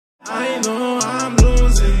I know I'm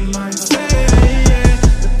losing my faith.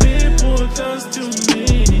 The people just to me,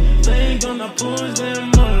 they gonna push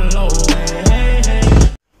them all away.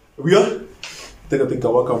 We are. Take a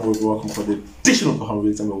welcome for the edition of the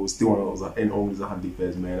 100 time. We still want to and only the handy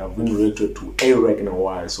pairs, man. I've been reacted to Airrack in a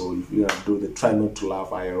while, so if you're gonna do the try not to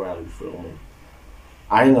laugh IRL, you feel me?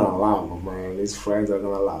 I ain't gonna laugh, man. These friends are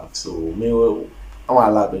gonna laugh. So me, I'm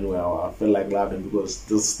gonna laugh anyway. I feel like laughing because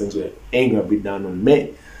those things ain't gonna be done on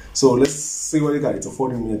me. So let's see what you got. It's a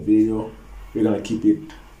 40-minute video. We're gonna keep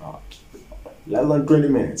it less than 20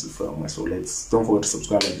 minutes, you feel me? So don't forget to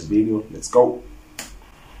subscribe to this video. Let's go.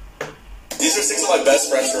 These are 6 of my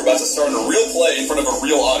best friends who are about to start a real play in front of a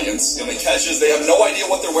real audience. The only catch is they have no idea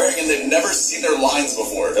what they're wearing and they've never seen their lines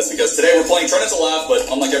before. That's because today we're playing Try Not to Laugh, but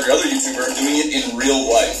unlike every other YouTuber, doing it in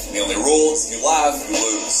real life. And the only rule is if you laugh, you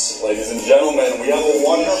lose. Ladies and gentlemen, we have a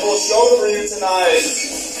wonderful show for you tonight.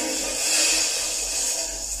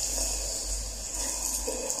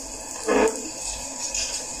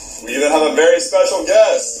 We even have a very special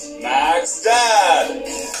guest, Mac's dad.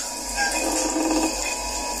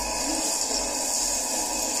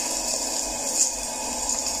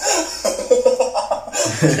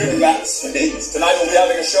 Dude, Mac's face. Tonight we'll be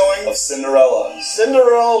having a showing of Cinderella.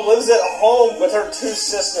 Cinderella lives at home with her 2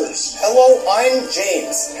 sisters. Hello, I'm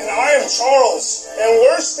James. And I am Charles. And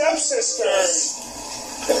we're stepsisters.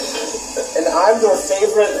 And I'm your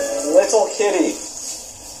favorite little kitty.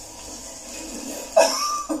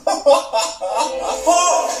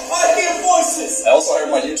 Oh, I hear voices. I also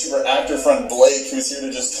hired my YouTuber actor friend Blake, who's here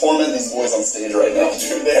to just torment these boys on stage right now.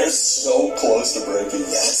 Dude, they're so close to breaking.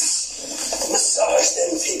 Yes. Massage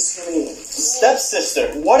them pigs for me.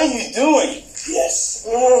 Stepsister, what are you doing? Yes.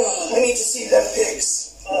 We need to see them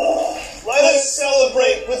pigs. Let us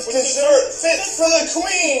celebrate with dessert fit for the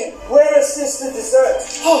queen. Where is sister dessert?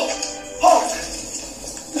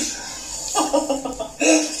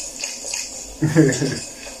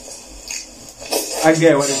 I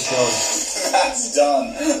get what it's going. That's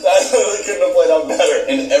done. That really couldn't have played out better.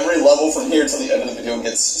 And every level from here to the end of the video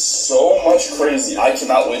gets so much crazy. I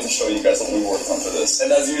cannot wait to show you guys what we worked on for this.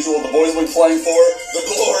 And as usual, the boys will be playing for the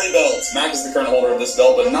Glory Belt. Mac is the current holder of this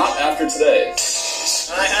belt, but not after today.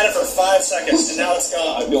 I had it for 5 seconds, and now it's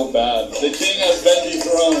gone. I feel bad. The king has been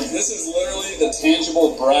dethroned. This is literally the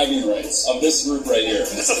tangible bragging rights of this group right here.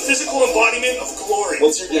 It's a physical embodiment of glory.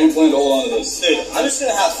 What's your game plan to hold on to this? Dude, I'm just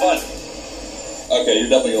gonna have fun. Okay,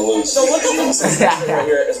 you're definitely gonna lose. So look at this right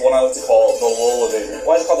here is what I like to call the Lullabator.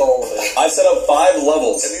 Why is it called the Lullabator? I set up 5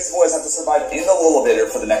 levels, and these boys have to survive in the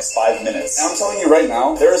Lullabator for the next 5 minutes. And I'm telling you right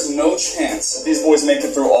now, there is no chance that these boys make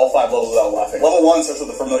it through all 5 levels without laughing. Level 1 starts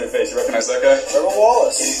with a familiar face. You recognize that guy? Trevor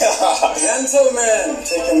Wallace. Yeah. Gentlemen,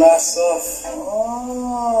 take your masks off.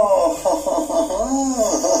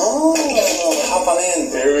 Hop on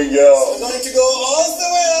in. Here we go. We're going to go all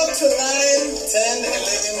the way up to 9, 10,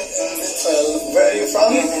 11, and 12. Where are you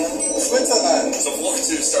from? Switzerland. So floor 2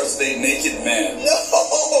 starts with a naked man. No!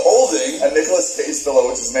 Holding a Nicolas Cage pillow,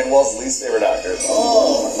 which is Manuel's least favorite actor.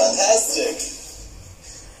 Oh, fantastic.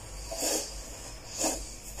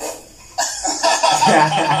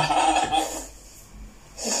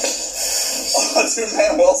 Oh, dude,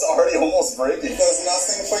 Manuel's already almost breaking. There's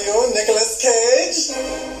nothing for you, Nicolas Cage.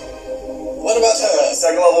 What about her?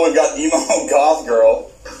 Second level, we've got emo goth girl.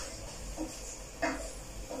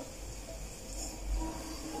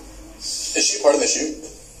 Is she part of the shoot?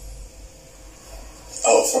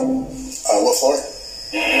 Oh, what floor?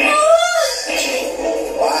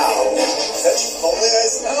 Wow. Is that Chipotle I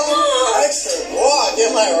smell? Extra. Wow, get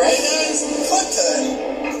my right eyes? What the?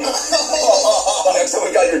 Next time we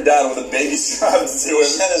got your dad with a baby strapped to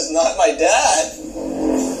him. That is not my dad.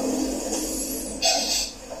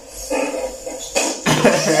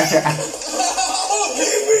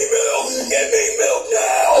 Give me milk! Give me milk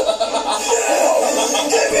now! Now!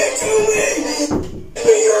 Give it to me! Give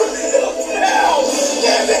me your milk now!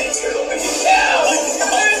 Give it to me now!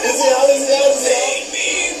 Save me,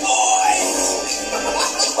 boys!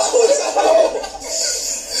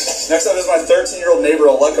 Next up is my 13-year-old neighbor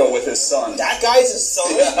Aleko with his son. That guy's his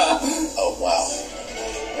son? Yeah. Oh, wow.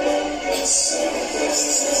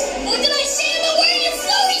 What did I say about wearing your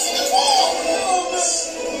floaties in the pool?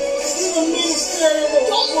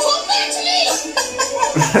 Don't talk back to me!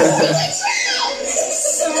 You're like drown!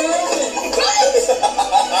 Right? It's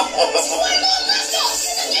one more less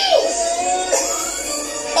option than you!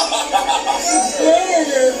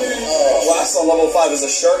 Last on level 5 is a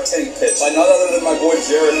Shark Tank pitch by none other than my boy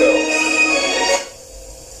Jericho.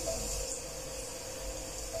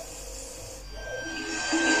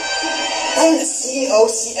 I'm the CEO CMO,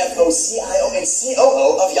 CFO, CIO, and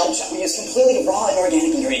COO of Yumcha. We use completely raw and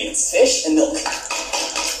organic ingredients, fish and milk.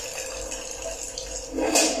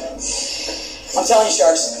 I'm telling you,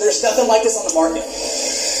 Sharks, there's nothing like this on the market.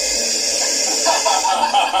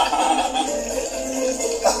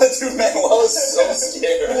 Dude, Manuel is so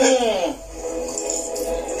scared.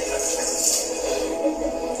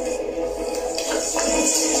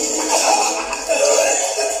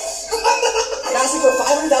 I'm asking for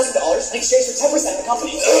 $500,000 in exchange for 10% of the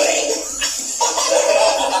company.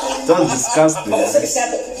 Don't discuss Oh, let's take a this.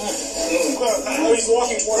 sample. Oh, he's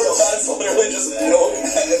walking towards us. That's literally just milk and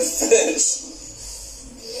fish.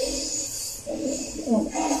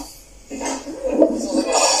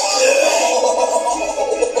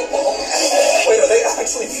 Wait, are they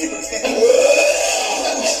actually puking?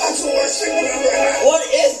 That's the worst thing I've ever had. What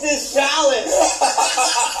is this challenge?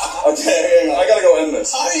 Okay, hang on. I gotta go end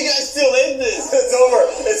this. How are you guys still in this? It's over.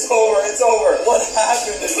 It's over. It's over. What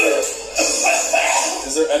happened in here?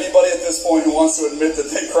 Is there anybody at this point who wants to admit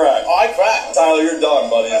that they cracked? I cracked. Tyler, you're done,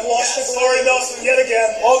 buddy. I've lost the glory Nelson yet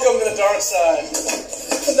again. Welcome to the dark side.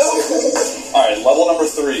 Alright, level number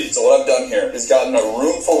 3. So what I've done here is gotten a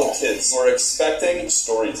room full of kids who are expecting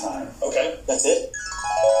story time. Okay. That's it?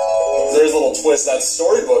 There's a little twist. That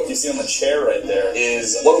storybook you see on the chair right there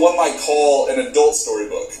is what one might call an adult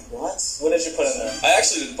storybook. What? What did you put in there? I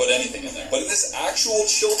actually didn't put anything in there. But in this actual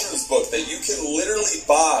children's book that you can literally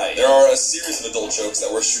buy, there are a series of adult jokes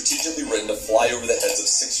that were strategically written to fly over the heads of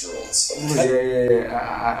 6-year-olds.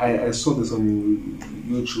 Yeah. I saw this on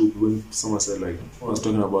YouTube when someone said like, I was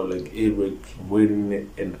talking about like Airrack wearing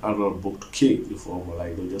an adult book to kids before,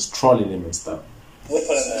 like they're just trolling him and stuff. What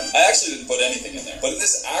put in there? I actually didn't put anything in there. But in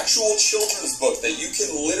this actual children's book that you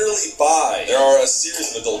can literally buy, there are a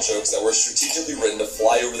series of adult jokes that were strategically written to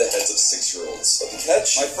fly over the heads of 6-year-olds. But the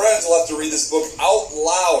catch? My friends will have to read this book out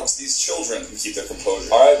loud to these children and keep their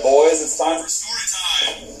composure. Alright, boys, it's time for story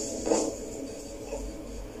time.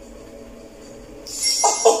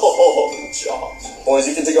 Oh, Josh. Boys,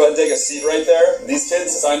 you can go ahead and take a seat right there. These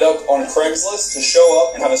kids signed up on Craigslist to show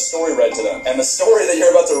up and have a story read to them. And the story that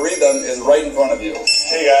you're about to read them is right in front of you.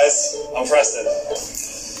 Hey guys, I'm Preston.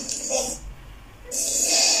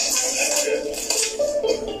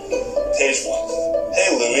 Page 1. Hey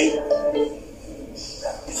Louie,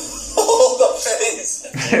 Oh, the face!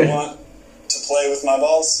 do you want to play with my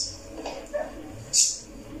balls?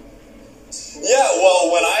 Yeah,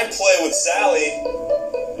 well, when I play with Sally,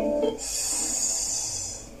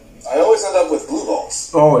 I always end up with blue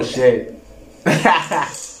balls. Oh shit.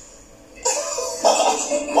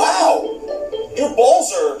 wow, your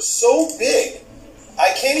balls are so big,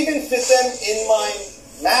 I can't even fit them in my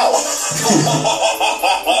mouth.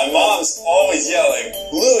 My mom's always yelling,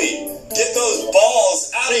 Louie, get those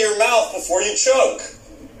balls out of your mouth before you choke.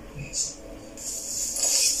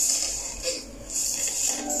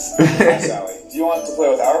 Sally, do you want to play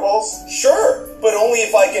with our balls? Sure, but only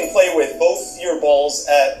if I can play with both your balls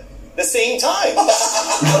at the same time.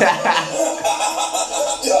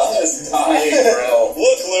 John is dying, bro.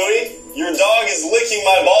 Look, Louie, your dog is licking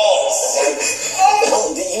my balls.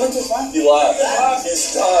 Oh, did you want to laugh? He laughed.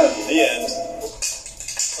 He's done. The end.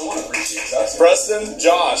 Someone appreciates that. Preston,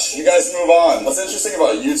 Josh, you guys move on. What's interesting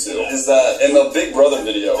about you two is that in the Big Brother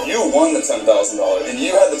video, you won the $10,000, and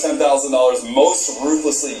you had the $10,000 most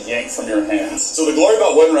ruthlessly yanked from your hands. So the glory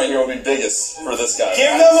about win right here will be biggest for this guy.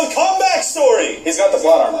 Give them a comeback story. He's got the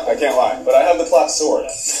plot armor, I can't lie, but I have the plot sword.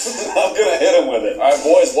 I'm gonna hit him with it. Alright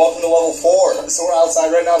boys, welcome to level 4. So we're outside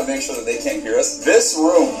right now to make sure that they can't hear us. This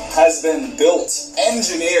room has been built,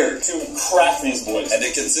 engineered to craft these boys. And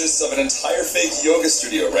it consists of an entire fake yoga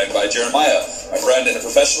studio ran by Jeremiah, my friend and a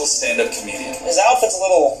professional stand-up comedian. His outfit's a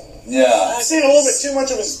little... Yeah. I've seen a little bit too much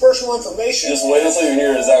of his personal information. Just wait until you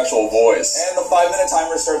hear his actual voice. And the 5-minute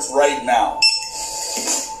timer starts right now.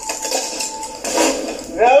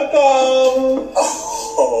 Welcome.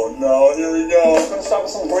 Oh no, here we go. I'm gonna start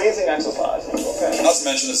with some breathing exercises, okay? Not to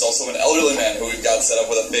mention there's also an elderly man who we've got set up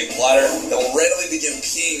with a big bladder that will randomly begin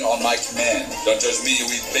peeing on my command. Don't judge me,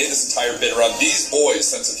 we've made this entire bit around these boys'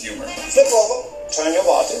 sense of humor. Flip over. Turn your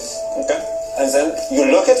body, okay? And then you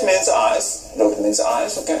look at me in the eyes. Look at me in the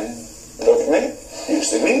eyes, okay? Look at me. You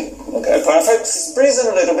see me. Okay, perfect. Just breathe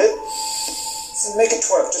in a little bit. So make it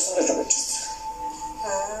twerk just a little bit.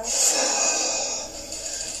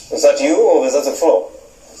 Was that you or was that the floor?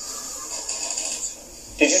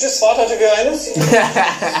 Did you just fart out of your anus?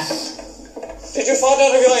 Did you fart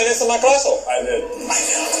out of your anus in my castle? I did.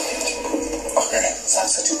 Okay. So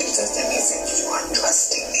I'm such a good test. That means you are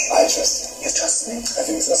trusting me. I trust you. You trust me? I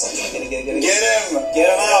think so. Get him! Get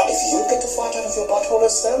him out! If you get the fart out of your butthole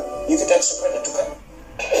this time, you get extra credit, okay?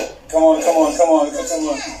 Come on.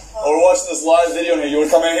 Oh, we're watching this live video here. You want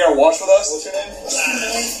to come in here and watch with us? What's your name?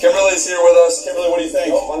 Kimberly's here with us. Kimberly, what do you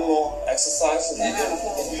think? One more exercise.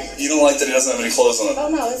 You don't like that he doesn't have any clothes on. Oh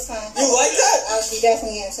no, it's fine. You like that? I'll be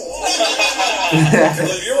definitely into it. Kimberly,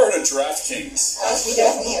 have you ever heard of DraftKings? I'll be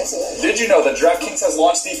definitely into it. Did you know that DraftKings has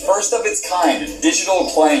launched the first of its kind digital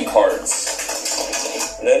playing cards?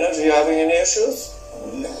 Leonard, are you having any issues?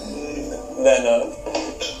 Leonard,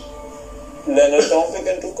 don't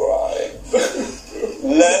begin to cry.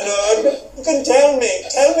 Leonard, you can tell me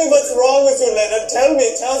what's wrong with you, Leonard. Tell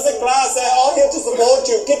the class, I'm all here to support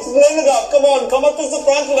you. Get Leonard up, come on, come up to the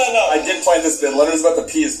front, Leonard. I did find this bit. Leonard's about to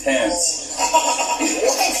pee his pants.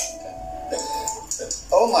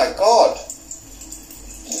 Oh my God.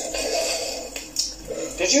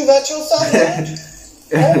 Did you wet yourself, Leonard?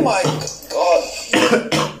 Oh my God.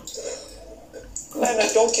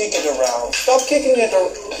 Leonard, don't kick it around. Stop kicking it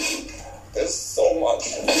around. There's so much.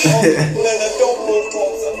 Oh, Leonard, don't move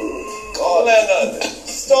towards him. God, Leonard,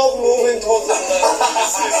 stop moving towards him,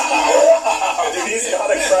 Dude, he's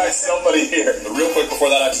gotta crack somebody here. But real quick before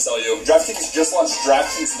that, I have to tell you, DraftKings just launched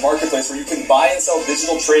DraftKings Marketplace where you can buy and sell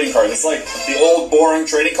digital trading cards. It's like the old boring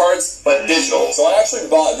trading cards, but digital. So I actually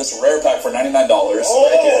bought this rare pack for $99.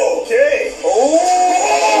 Oh, okay.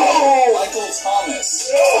 Oh, Michael Thomas.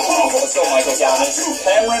 Let's go, Michael Thomas.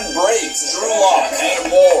 Cameron Briggs, Drew Lock, and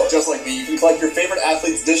more. Just like me, you can collect your favorite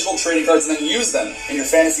athletes' digital trading cards and then use them in your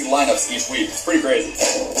fantasy lineups each week. It's pretty crazy.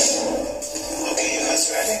 Okay, you guys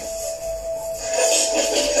ready?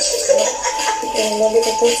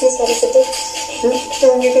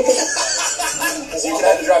 So you can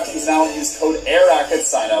head to DraftKings now and use code Airrack at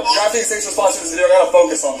sign up. DraftKings, thanks for sponsoring this video. I gotta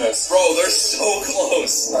focus on this. Bro, they're so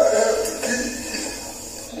close.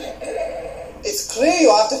 It's clear you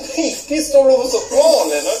have to pee. Pissed all over the floor,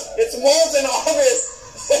 Leonard. It's more than obvious.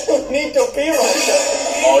 You need to pee right there.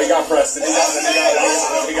 Oh, he got Preston. He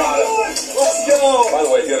got it. Let's go. By the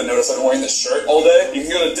way, if you haven't noticed, I've been wearing this shirt all day. You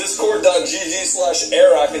can go to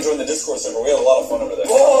discord.gg/Airrack and join the Discord server. We had a lot of fun over there.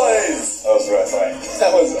 Boys. That was right.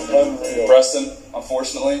 That was unreal. Preston,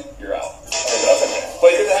 unfortunately, you're out.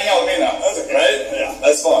 But you get to hang out with me now. That's okay. Right? Yeah.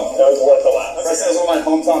 That's fun. That was worth a laugh. Preston is one of my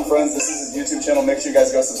hometown friends. This is his YouTube channel. Make sure you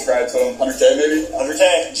guys go subscribe to him. 100K, maybe?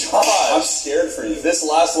 100K. Josh, I'm scared for you. This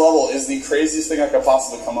last level is the craziest thing I could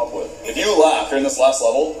possibly come up with. If you laugh during this last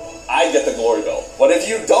level, I get the glory belt. But if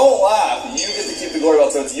you don't laugh, you get to keep the glory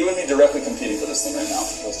belt. So it's you and me directly competing for this thing right now.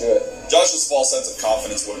 Let's do it. Josh's false sense of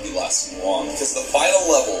confidence wouldn't be lasting long because the final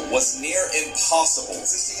level was near impossible,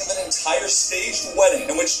 consisting of an entire staged wedding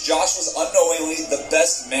in which Josh was unknowingly the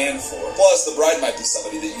best man for. Plus, the bride might be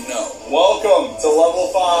somebody that you know. Welcome to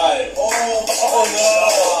level 5. Oh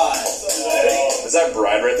no! Does that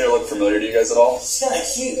bride right there look familiar to you guys at all? She's kind of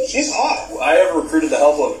huge. She's hot. I have recruited the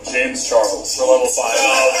help of James Charles for level 5.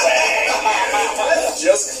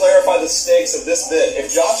 Just clarify the stakes of this bit.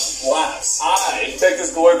 If Josh laughs, I take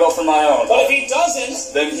this glory belt for my own. But if he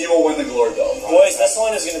doesn't, Then he will win the glory belt. boys, this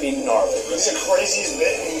one is going to be gnarly. This is the craziest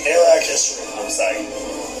bit in Airrack history. I'm saying.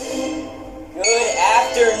 Good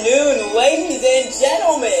afternoon, ladies and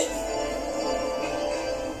gentlemen.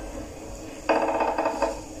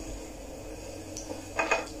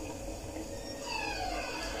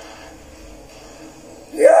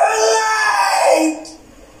 You're late!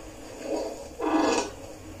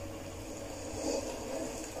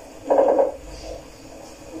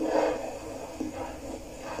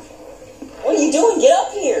 What are you doing? Get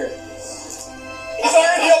up here. He's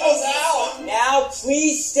already almost out! Now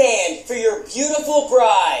please stand for your beautiful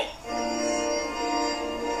bride.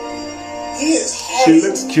 He is hot. She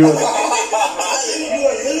looks cute. You are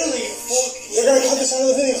literally full. They're going to cut this out of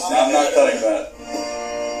the video. No, I'm not cutting that.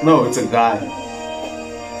 No, it's a guy.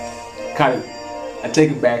 Cut it. I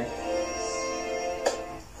take it back.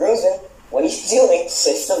 Cruiser, what are you doing?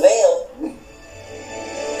 Lift the veil.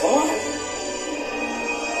 Come on.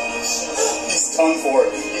 He's done for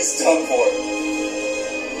it. He's done for it.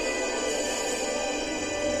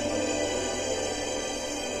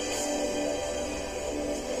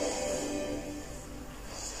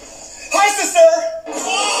 Hi, sister!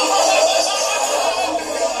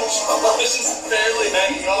 Josh is barely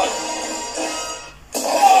hanging on.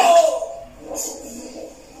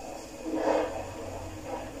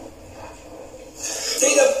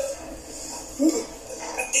 Take a...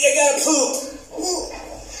 I think I gotta poop.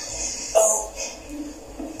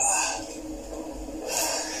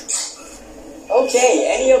 Okay,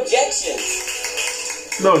 any objections?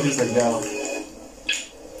 No, just like that.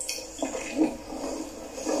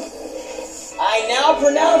 I now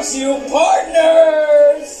pronounce you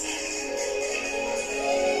partners.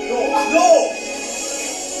 No!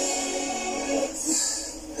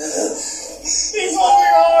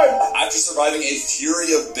 After surviving a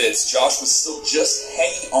fury of bits, Josh was still just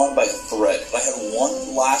hanging on by a thread. I had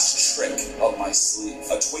one last trick up my sleeve.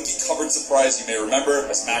 A Twinkie-covered surprise you may remember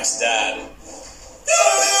as Mac's dad.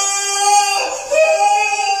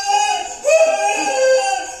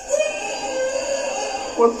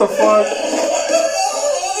 What the fuck?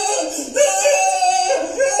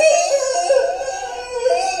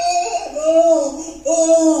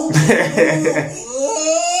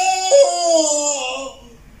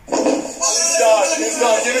 He's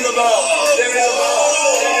done. Give me the bell. Give me the bell.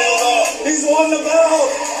 Give me the bell. He's won the bell.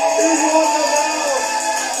 He's won the bell.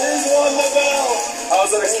 He's won the bell.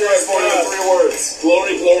 How's that experience for you in 3 words?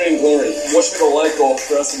 Glory, glory, and glory. What should be the like goal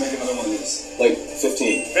for us to make another one of these? Like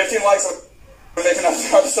 15. 15 likes would make another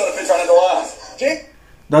episode of Trying Not to Laugh.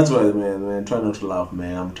 That's why, man. Try not to laugh,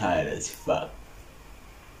 man. I'm tired as fuck.